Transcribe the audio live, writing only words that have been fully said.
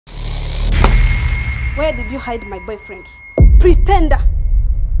Where did you hide my boyfriend? Pretender.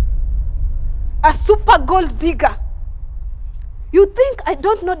 A super gold digger. You think I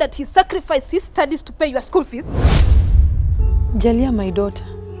don't know that he sacrificed his studies to pay your school fees? Jaliyah, my daughter,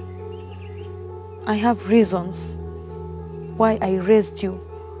 I have reasons why I raised you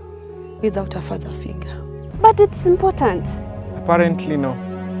without a father figure. But it's important. Apparently, no.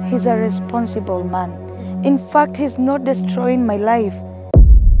 He's a responsible man. In fact, he's not destroying my life.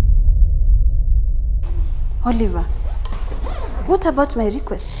 Oliver, what about my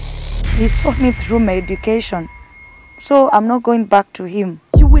request? He saw me through my education, so I'm not going back to him.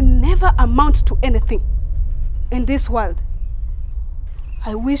 You will never amount to anything in this world.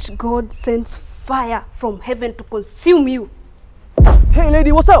 I wish God sends fire from heaven to consume you. Hey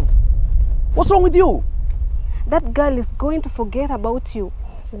lady, what's up? What's wrong with you? That girl is going to forget about you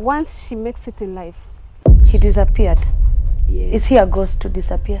once she makes it in life. He disappeared. Yes. Is he a ghost to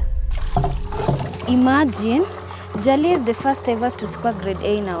disappear? Imagine, Jaliyah is the first ever to score grade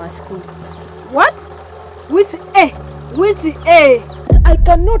A in our school. What? Which A? Which A? I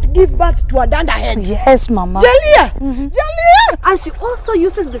cannot give birth to a danderhead. Yes, Mama. Jaliyah! Jaliyah! And she also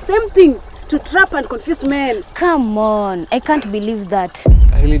uses the same thing to trap and confuse men. Come on, I can't believe that.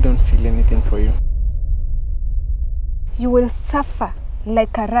 I really don't feel anything for you. You will suffer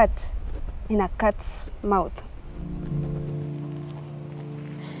like a rat in a cat's mouth.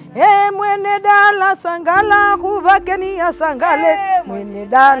 Mwene dala sangala huvakeni ya sangale. Mwene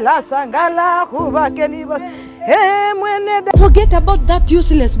dala sangala huvakeni ba. Mwene dala. Forget about that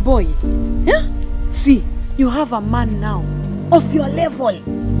useless boy. Yeah? See, you have a man now of your level.